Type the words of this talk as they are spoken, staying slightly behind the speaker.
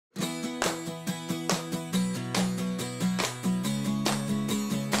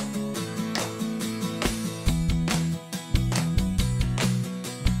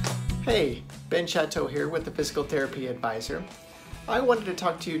Hey, Ben Chateau here with the Physical Therapy Advisor. I wanted to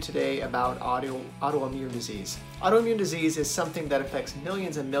talk to you today about autoimmune disease. Autoimmune disease is something that affects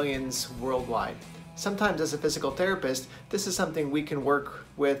millions and millions worldwide. Sometimes as a physical therapist, this is something we can work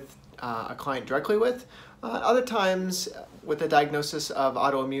with a client directly with. Other times with a diagnosis of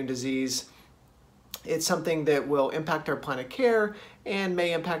autoimmune disease, it's something that will impact our plan of care and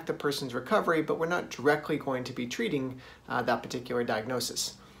may impact the person's recovery, but we're not directly going to be treating that particular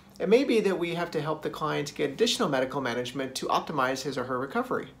diagnosis. It may be that we have to help the client get additional medical management to optimize his or her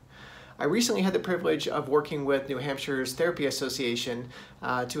recovery. I recently had the privilege of working with New Hampshire's Therapy Association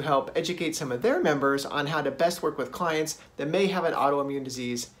to help educate some of their members on how to best work with clients that may have an autoimmune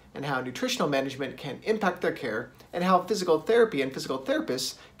disease and how nutritional management can impact their care, and how physical therapy and physical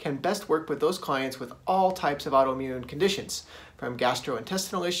therapists can best work with those clients with all types of autoimmune conditions, from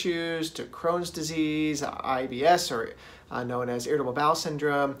gastrointestinal issues to Crohn's disease, IBS, or known as irritable bowel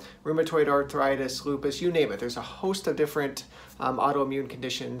syndrome, rheumatoid arthritis, lupus, you name it. There's a host of different autoimmune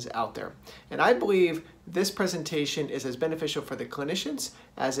conditions out there. And I believe this presentation is as beneficial for the clinicians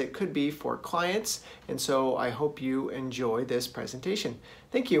as it could be for clients. And so I hope you enjoy this presentation.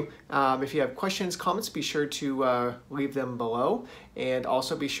 Thank you. If you have questions, comments, be sure to leave them below. And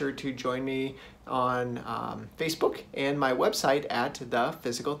also be sure to join me on Facebook and my website at the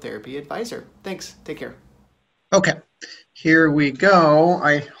Physical Therapy Advisor. Thanks. Take care. Okay, here we go.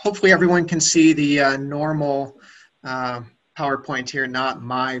 Hopefully everyone can see the normal PowerPoint here, not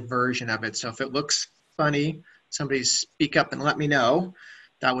my version of it. So if it looks funny, somebody speak up and let me know.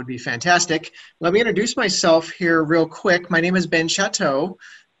 That would be fantastic. Let me introduce myself here real quick. My name is Ben Chateau,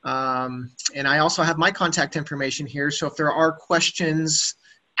 and I also have my contact information here. So if there are questions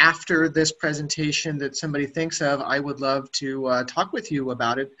after this presentation that somebody thinks of, I would love to talk with you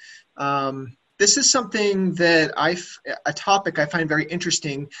about it. This is something that a topic I find very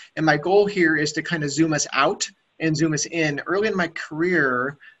interesting, and my goal here is to kind of zoom us out and zoom us in. Early in my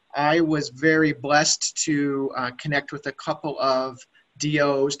career, I was very blessed to connect with a couple of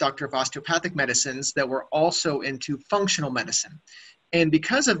DOs, Doctor of Osteopathic Medicines, that were also into functional medicine. And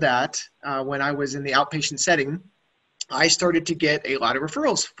because of that, when I was in the outpatient setting, I started to get a lot of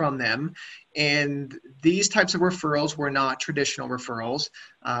referrals from them. And these types of referrals were not traditional referrals,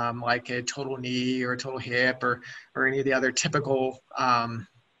 like a total knee or a total hip or any of the other typical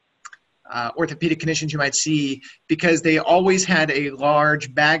orthopedic conditions you might see, because they always had a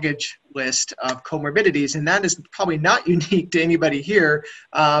large baggage list of comorbidities. And that is probably not unique to anybody here,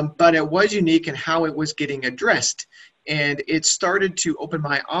 but it was unique in how it was getting addressed. And it started to open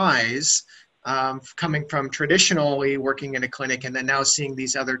my eyes, coming from traditionally working in a clinic and then now seeing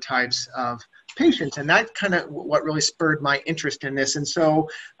these other types of patients. And that kind of what really spurred my interest in this. And so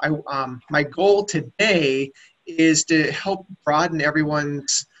my goal today is to help broaden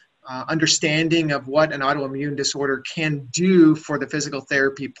everyone's understanding of what an autoimmune disorder can do for the physical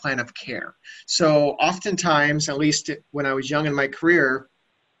therapy plan of care. So oftentimes, at least when I was young in my career,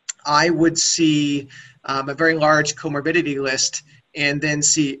 I would see a very large comorbidity list and then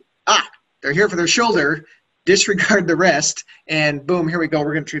see, they're here for their shoulder, disregard the rest, and boom, here we go,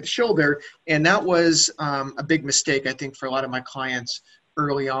 we're going to treat the shoulder. And that was a big mistake, I think, for a lot of my clients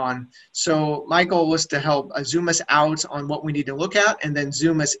early on. So my goal was to help zoom us out on what we need to look at and then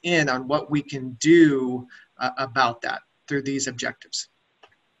zoom us in on what we can do about that through these objectives.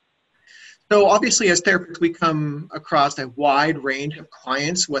 So obviously, as therapists, we come across a wide range of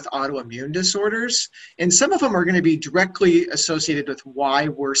clients with autoimmune disorders, and some of them are going to be directly associated with why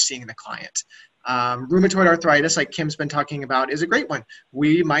we're seeing the client. Rheumatoid arthritis, like Kim's been talking about, is a great one.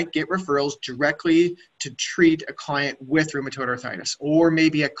 We might get referrals directly to treat a client with rheumatoid arthritis, or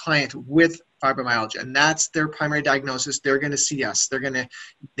maybe a client with fibromyalgia, and that's their primary diagnosis. They're going to see us.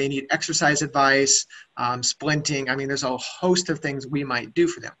 They need exercise advice, splinting. I mean, there's a host of things we might do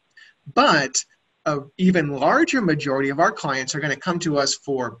for them. But an even larger majority of our clients are going to come to us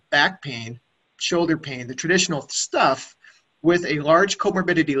for back pain, shoulder pain, the traditional stuff, with a large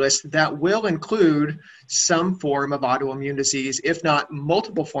comorbidity list that will include some form of autoimmune disease, if not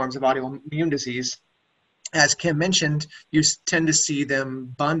multiple forms of autoimmune disease. As Kim mentioned, you tend to see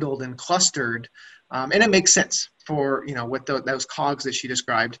them bundled and clustered, and it makes sense for, with those cogs that she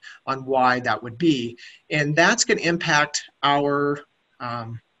described on why that would be. And that's going to impact our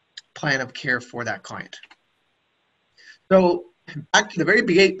plan of care for that client. So back to the very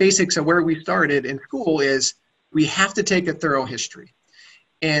basics of where we started in school is we have to take a thorough history.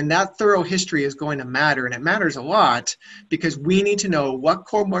 And that thorough history is going to matter, and it matters a lot because we need to know what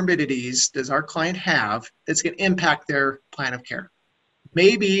comorbidities does our client have that's going to impact their plan of care.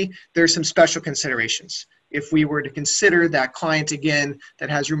 Maybe there's some special considerations. if we were to consider that client again that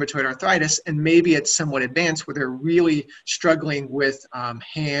has rheumatoid arthritis, and maybe it's somewhat advanced where they're really struggling with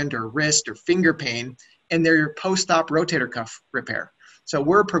hand or wrist or finger pain, and their post-op rotator cuff repair. So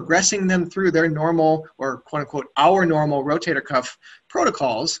we're progressing them through their normal, or quote unquote, our normal rotator cuff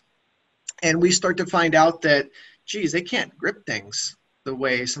protocols, and we start to find out that, geez, they can't grip things the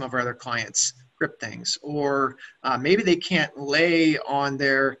way some of our other clients grip things, or maybe they can't lay on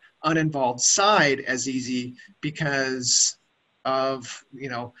their uninvolved side as easy because of, you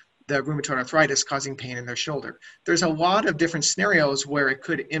know, the rheumatoid arthritis causing pain in their shoulder. There's a lot of different scenarios where it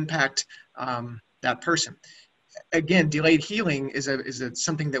could impact that person. Again, delayed healing is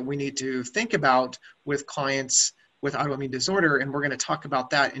something that we need to think about with clients with autoimmune disorder, and we're going to talk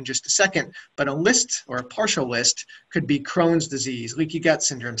about that in just a second. But a list, or a partial list, could be Crohn's disease, leaky gut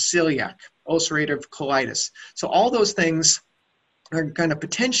syndrome, celiac, ulcerative colitis. So all those things are going to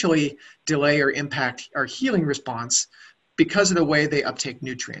potentially delay or impact our healing response because of the way they uptake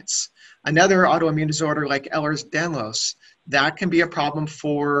nutrients. Another autoimmune disorder like Ehlers-Danlos, that can be a problem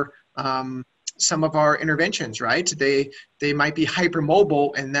for some of our interventions, right? They might be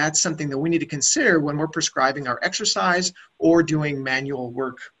hypermobile, and that's something that we need to consider when we're prescribing our exercise or doing manual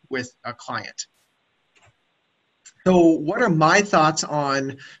work with a client. So what are my thoughts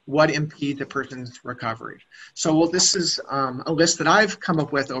on what impedes a person's recovery? So well, this is a list that I've come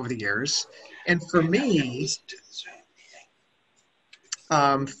up with over the years. And for me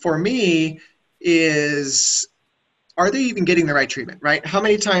is, are they even getting the right treatment, right? How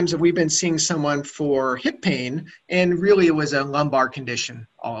many times have we been seeing someone for hip pain and really it was a lumbar condition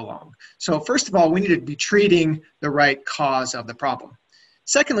all along? So first of all, we need to be treating the right cause of the problem.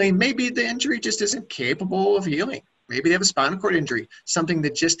 Secondly, maybe the injury just isn't capable of healing. Maybe they have a spinal cord injury, something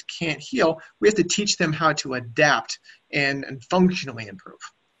that just can't heal. We have to teach them how to adapt and functionally improve.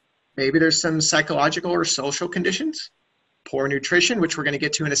 Maybe there's some psychological or social conditions, poor nutrition, which we're going to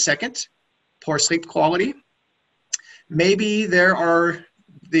get to in a second, poor sleep quality. Maybe there are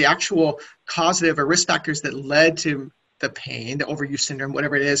the actual causative or risk factors that led to the pain, the overuse syndrome,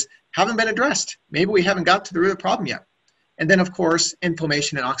 whatever it is, haven't been addressed. Maybe we haven't got to the root of the problem yet. And then, of course,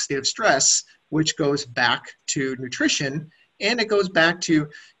 inflammation and oxidative stress, which goes back to nutrition, and it goes back to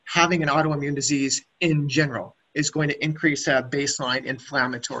having an autoimmune disease in general is going to increase that baseline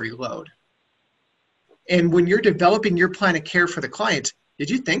inflammatory load. And when you're developing your plan of care for the client, did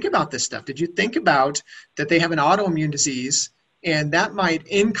you think about this stuff? Did you think about that they have an autoimmune disease, and that might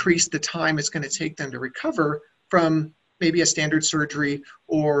increase the time it's going to take them to recover from maybe a standard surgery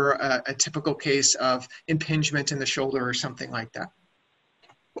or a typical case of impingement in the shoulder or something like that?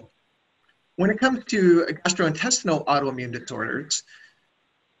 When it comes to gastrointestinal autoimmune disorders,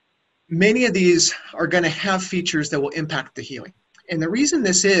 many of these are going to have features that will impact the healing. And the reason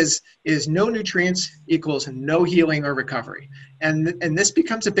this is no nutrients equals no healing or recovery. And this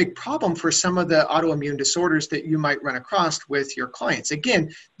becomes a big problem for some of the autoimmune disorders that you might run across with your clients.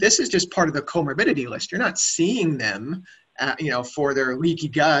 Again, this is just part of the comorbidity list. You're not seeing them for their leaky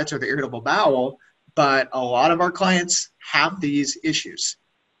gut or the irritable bowel, but a lot of our clients have these issues.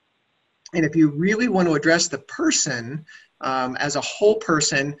 And if you really want to address the person as a whole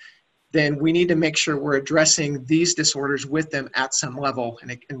person, then we need to make sure we're addressing these disorders with them at some level.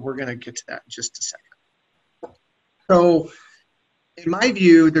 And we're going to get to that in just a second. So in my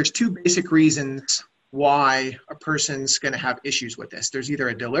view, there's two basic reasons why a person's going to have issues with this. There's either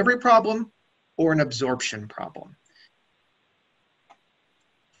a delivery problem or an absorption problem.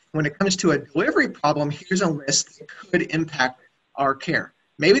 When it comes to a delivery problem, here's a list that could impact our care.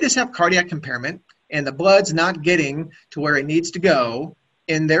 Maybe they have cardiac impairment and the blood's not getting to where it needs to go,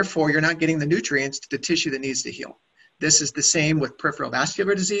 and therefore you're not getting the nutrients to the tissue that needs to heal. This is the same with peripheral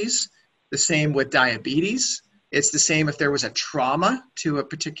vascular disease, the same with diabetes. It's the same if there was a trauma to a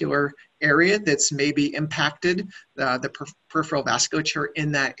particular area that's maybe impacted the peripheral vasculature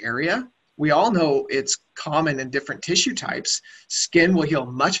in that area. We all know it's common in different tissue types. Skin will heal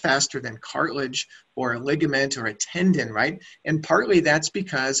much faster than cartilage or a ligament or a tendon, right? And partly that's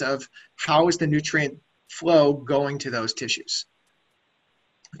because of how is the nutrient flow going to those tissues.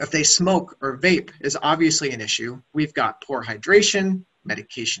 If they smoke or vape is obviously an issue. We've got poor hydration,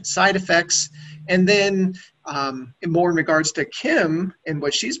 medication side effects, and then more in regards to Kim and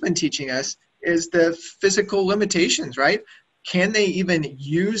what she's been teaching us is the physical limitations, right? Can they even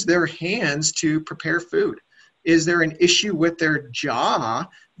use their hands to prepare food? Is there an issue with their jaw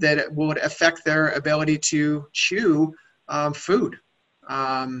that would affect their ability to chew food?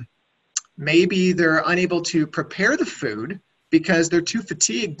 Maybe they're unable to prepare the food because they're too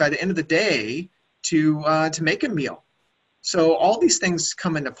fatigued by the end of the day to make a meal. So all these things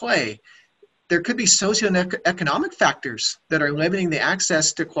come into play. there could be socioeconomic factors that are limiting the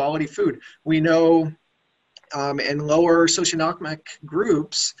access to quality food. We know in lower socioeconomic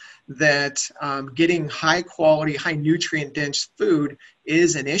groups that getting high quality, high nutrient dense food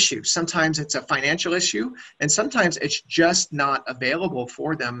is an issue. Sometimes it's a financial issue, and sometimes it's just not available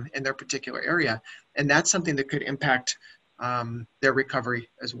for them in their particular area. And that's something that could impact their recovery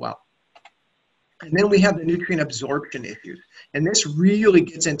as well. And then we have the nutrient absorption issues. And this really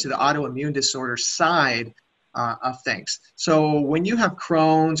gets into the autoimmune disorder side of things. So when you have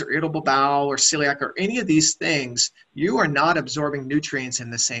Crohn's or irritable bowel or celiac or any of these things, you are not absorbing nutrients in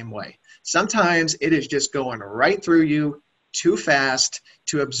the same way. Sometimes it is just going right through you too fast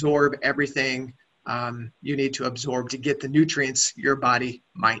to absorb everything you need to absorb to get the nutrients your body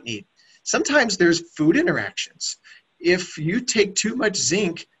might need. Sometimes there's food interactions. If you take too much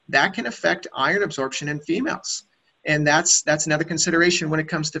zinc, that can affect iron absorption in females. And that's another consideration when it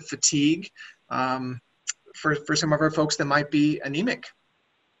comes to fatigue. For some of our folks that might be anemic.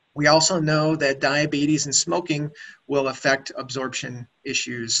 We also know that diabetes and smoking will affect absorption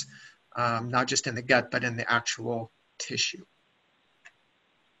issues, not just in the gut, but in the actual tissue.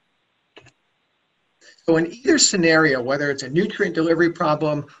 So in either scenario, whether it's a nutrient delivery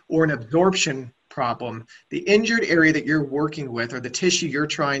problem or an absorption problem, the injured area that you're working with or the tissue you're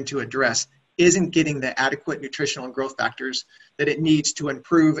trying to address isn't getting the adequate nutritional and growth factors that it needs to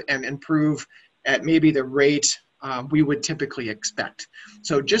improve at maybe the rate we would typically expect.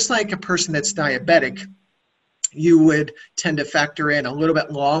 So just like a person that's diabetic, you would tend to factor in a little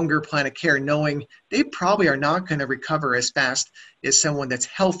bit longer plan of care, knowing they probably are not going to recover as fast as someone that's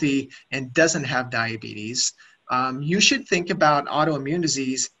healthy and doesn't have diabetes. You should think about autoimmune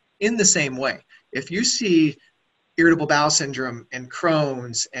disease in the same way. If you see irritable bowel syndrome and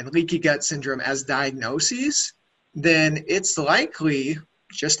Crohn's and leaky gut syndrome as diagnoses, then it's likely,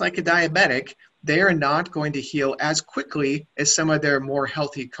 just like a diabetic, they are not going to heal as quickly as some of their more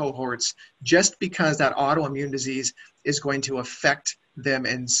healthy cohorts, just because that autoimmune disease is going to affect them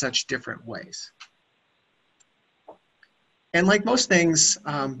in such different ways. And like most things,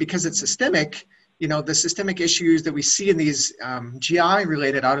 because it's systemic, the systemic issues that we see in these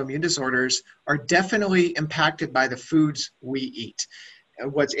GI-related autoimmune disorders are definitely impacted by the foods we eat.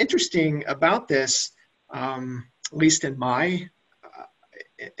 And what's interesting about this, at least in my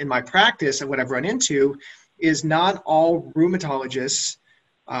practice and what I've run into, is not all rheumatologists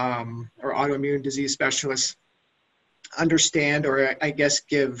or autoimmune disease specialists understand, or I guess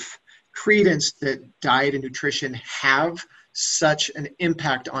give credence that diet and nutrition have such an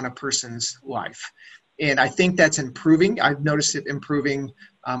impact on a person's life. And I think that's improving. I've noticed it improving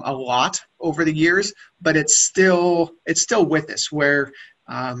a lot over the years, but it's still with us, where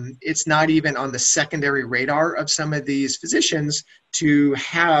it's not even on the secondary radar of some of these physicians to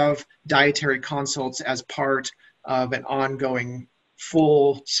have dietary consults as part of an ongoing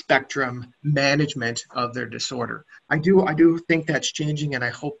full spectrum management of their disorder. I do think that's changing, and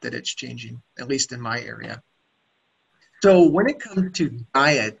I hope that it's changing, at least in my area. So when it comes to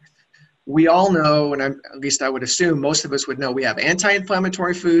diet, we all know, and at least I would assume most of us would know, we have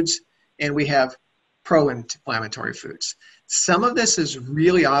anti-inflammatory foods and we have pro-inflammatory foods. Some of this is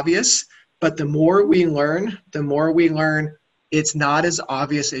really obvious, but the more we learn, it's not as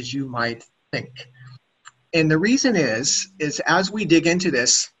obvious as you might think. And the reason is as we dig into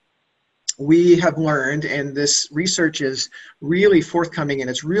this, we have learned, and this research is really forthcoming and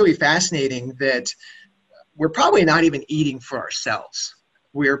it's really fascinating, that we're probably not even eating for ourselves.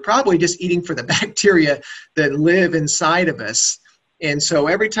 We're probably just eating for the bacteria that live inside of us. And so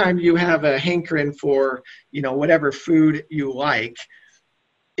every time you have a hankering for, whatever food you like,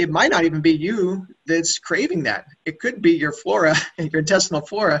 it might not even be you that's craving that. It could be your flora, your intestinal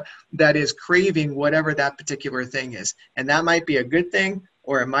flora, that is craving whatever that particular thing is. And that might be a good thing,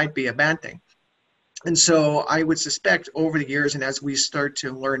 or it might be a bad thing. And so I would suspect over the years, and as we start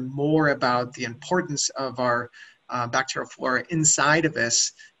to learn more about the importance of our bacterial flora inside of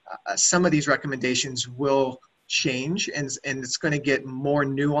us, some of these recommendations will change, and it's going to get more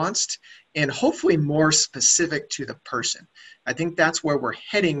nuanced and hopefully more specific to the person. I think that's where we're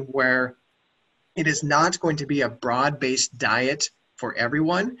heading, where it is not going to be a broad-based diet for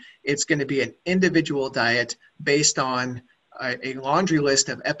everyone. It's going to be an individual diet based on a laundry list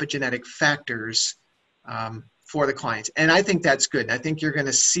of epigenetic factors for the clients. And I think that's good. I think you're going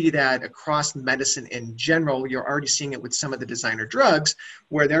to see that across medicine in general. You're already seeing it with some of the designer drugs,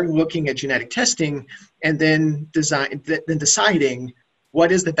 where they're looking at genetic testing and then deciding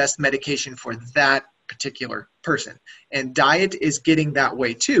what is the best medication for that particular person. And diet is getting that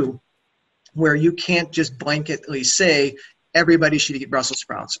way too, where you can't just blanketly say everybody should eat Brussels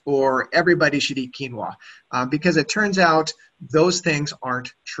sprouts or everybody should eat quinoa, because it turns out those things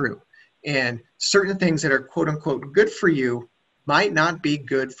aren't true. And certain things that are quote unquote good for you might not be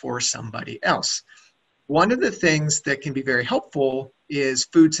good for somebody else. One of the things that can be very helpful is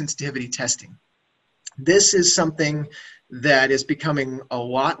food sensitivity testing. This is something that is becoming a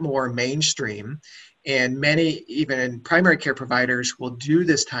lot more mainstream, and many, even primary care providers, will do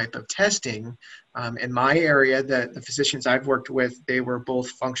this type of testing. In my area, the physicians I've worked with, they were both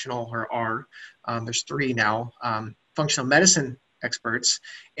functional or are, there's 3 now, functional medicine experts,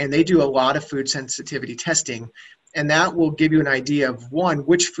 and they do a lot of food sensitivity testing. And that will give you an idea of, 1,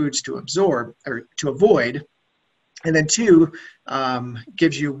 which foods to absorb or to avoid, and then 2,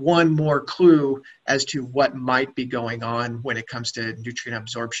 gives you 1 more clue as to what might be going on when it comes to nutrient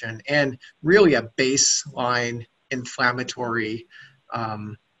absorption and really a baseline inflammatory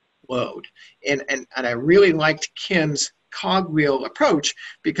load. And I really liked Kim's cogwheel approach,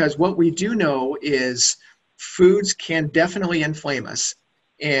 because what we do know is foods can definitely inflame us.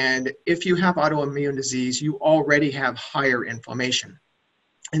 And if you have autoimmune disease, you already have higher inflammation.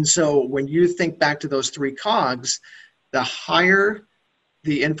 And so when you think back to those 3 cogs, the higher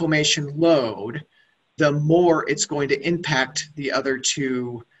the inflammation load, the more it's going to impact the other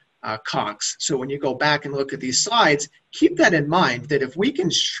 2 cogs. So when you go back and look at these slides, keep that in mind, that if we can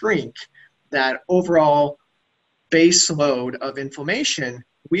shrink that overall base load of inflammation,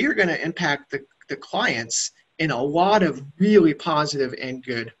 we are going to impact the clients in a lot of really positive and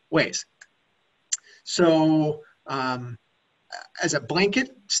good ways. So as a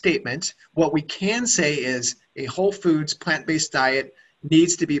blanket statement, what we can say is a whole foods, plant-based diet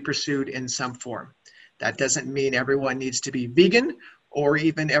needs to be pursued in some form. That doesn't mean everyone needs to be vegan or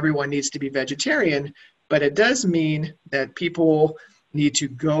even everyone needs to be vegetarian, but it does mean that people need to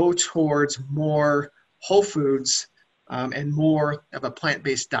go towards more whole foods and more of a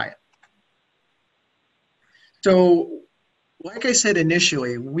plant-based diet. So, like I said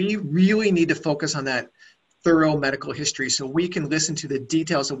initially, we really need to focus on that thorough medical history so we can listen to the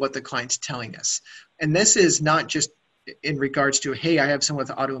details of what the client's telling us. And this is not just in regards to, hey, I have someone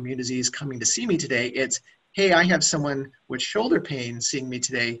with autoimmune disease coming to see me today. It's, hey, I have someone with shoulder pain seeing me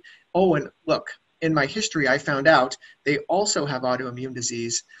today. Oh, and look, in my history, I found out they also have autoimmune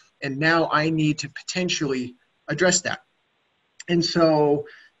disease, and now I need to potentially address that. And so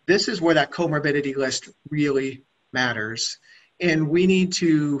this is where that comorbidity list really matters. And we need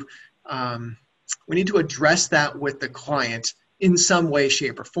to address that with the client in some way,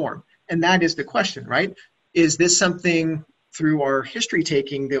 shape, or form. And that is the question, right? Is this something through our history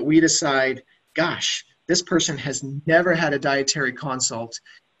taking that we decide, gosh, this person has never had a dietary consult.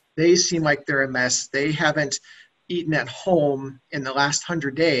 They seem like they're a mess. They haven't eaten at home in the last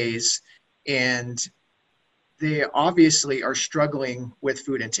 100 days, and they obviously are struggling with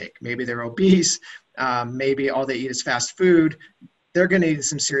food intake. Maybe they're obese. Maybe all they eat is fast food. They're going to need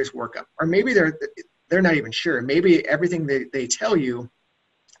some serious workup. Or maybe they're not even sure. Maybe everything they tell you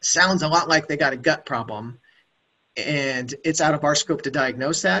sounds a lot like they got a gut problem, and it's out of our scope to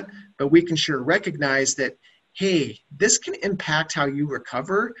diagnose that, but we can sure recognize that, hey, this can impact how you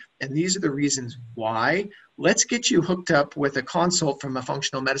recover, and these are the reasons why. Let's get you hooked up with a consult from a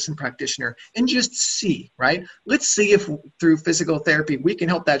functional medicine practitioner and just see, right? Let's see if through physical therapy we can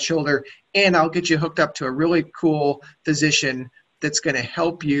help that shoulder, and I'll get you hooked up to a really cool physician that's going to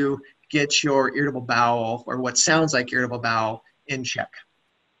help you get your irritable bowel, or what sounds like irritable bowel, in check.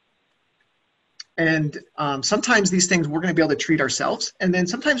 And sometimes these things we're going to be able to treat ourselves, and then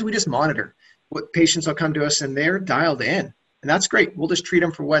sometimes we just monitor. What patients will come to us and they're dialed in, and that's great. We'll just treat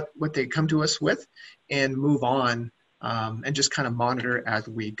them for what they come to us with and move on, and just kind of monitor as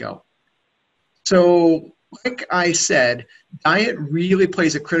we go. So like I said, diet really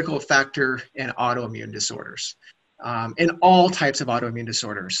plays a critical factor in autoimmune disorders, in all types of autoimmune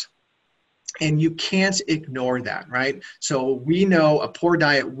disorders. And you can't ignore that, right? So we know a poor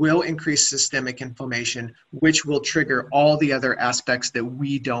diet will increase systemic inflammation, which will trigger all the other aspects that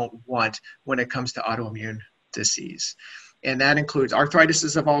we don't want when it comes to autoimmune disease. And that includes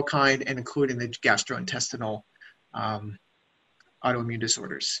arthritis of all kind, and including the gastrointestinal autoimmune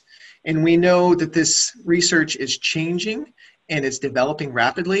disorders. And we know that this research is changing, and it's developing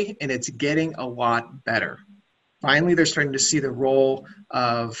rapidly, and it's getting a lot better. Finally, they're starting to see the role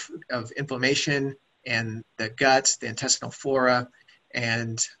of inflammation and the guts, the intestinal flora,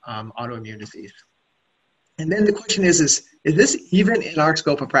 and autoimmune disease. And then the question is this even in our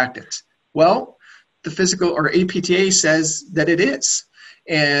scope of practice? Well, the physical or APTA says that it is.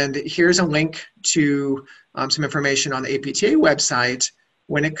 And here's a link to some information on the APTA website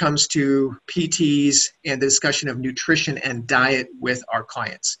when it comes to PTs and the discussion of nutrition and diet with our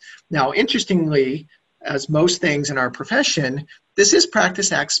clients. Now, interestingly, as most things in our profession, this is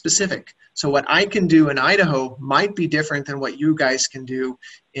Practice Act specific. So what I can do in Idaho might be different than what you guys can do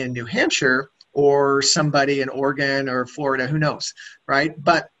in New Hampshire or somebody in Oregon or Florida, who knows, right?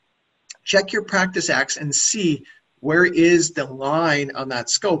 But check your Practice Acts and see where is the line on that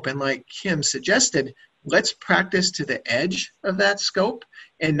scope. And like Kim suggested, let's practice to the edge of that scope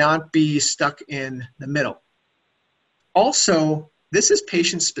and not be stuck in the middle. Also, this is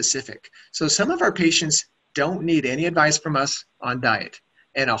patient specific. So some of our patients don't need any advice from us on diet,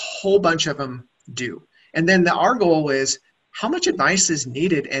 and a whole bunch of them do. And then our goal is, how much advice is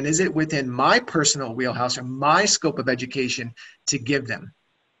needed, and is it within my personal wheelhouse or my scope of education to give them?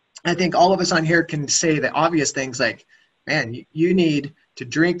 I think all of us on here can say the obvious things like, man, you need to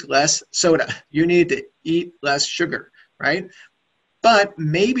drink less soda. You need to eat less sugar, right? But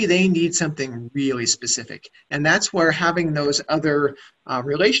maybe they need something really specific. And that's where having those other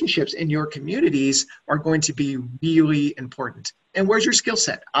relationships in your communities are going to be really important. And where's your skill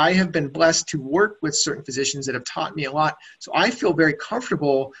set? I have been blessed to work with certain physicians that have taught me a lot. So I feel very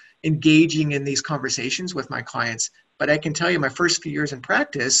comfortable engaging in these conversations with my clients. But I can tell you, my first few years in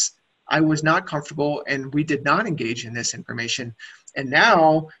practice, I was not comfortable, and we did not engage in this information. And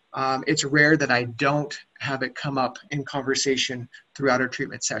now it's rare that I don't have it come up in conversation throughout our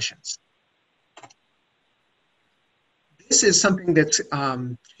treatment sessions. This is something that's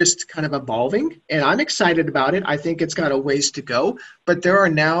just kind of evolving, and I'm excited about it. I think it's got a ways to go, but there are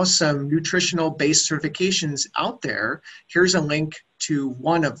now some nutritional-based certifications out there. Here's a link to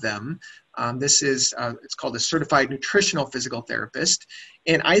one of them. This is, it's called a Certified Nutritional Physical Therapist,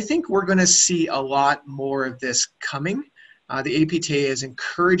 and I think we're going to see a lot more of this coming. The APTA is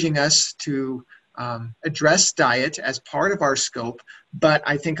encouraging us to address diet as part of our scope, but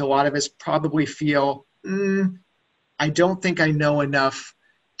I think a lot of us probably feel, I don't think I know enough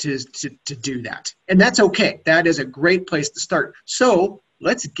to do that. And that's okay. That is a great place to start. So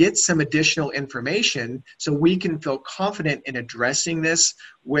let's get some additional information so we can feel confident in addressing this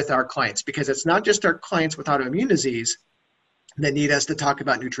with our clients, because it's not just our clients with autoimmune disease that need us to talk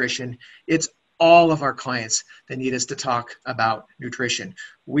about nutrition. It's all of our clients that need us to talk about nutrition.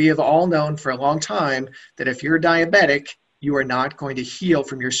 We have all known for a long time that if you're diabetic, you are not going to heal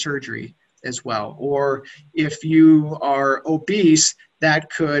from your surgery as well. Or if you are obese,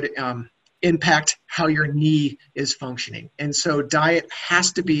 that could impact how your knee is functioning. And so diet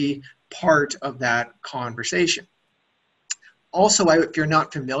has to be part of that conversation. Also, if you're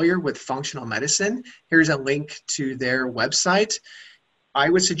not familiar with functional medicine, here's a link to their website. I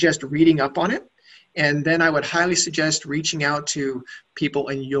would suggest reading up on it. And then I would highly suggest reaching out to people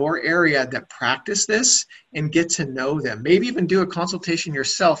in your area that practice this and get to know them. Maybe even do a consultation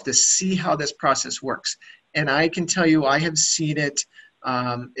yourself to see how this process works. And I can tell you, I have seen it,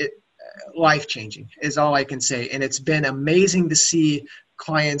 life-changing is all I can say. And it's been amazing to see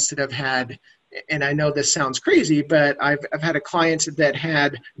clients that have had, and I know this sounds crazy, but I've had a client that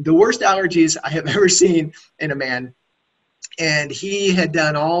had the worst allergies I have ever seen in a man. And he had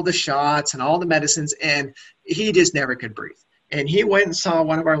done all the shots and all the medicines, and he just never could breathe. And he went and saw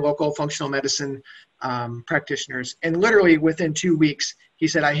one of our local functional medicine practitioners, and literally within 2 weeks, he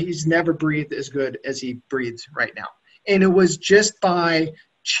said, he's never breathed as good as he breathes right now. And it was just by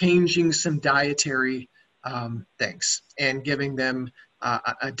changing some dietary things and giving them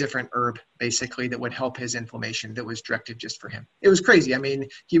a different herb, basically, that would help his inflammation, that was directed just for him. It was crazy. I mean,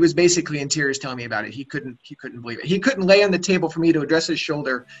 he was basically in tears telling me about it. He couldn't believe it. He couldn't lay on the table for me to address his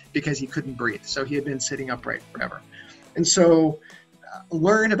shoulder because he couldn't breathe. So he had been sitting upright forever. And so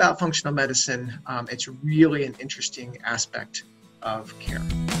learn about functional medicine. It's really an interesting aspect of care.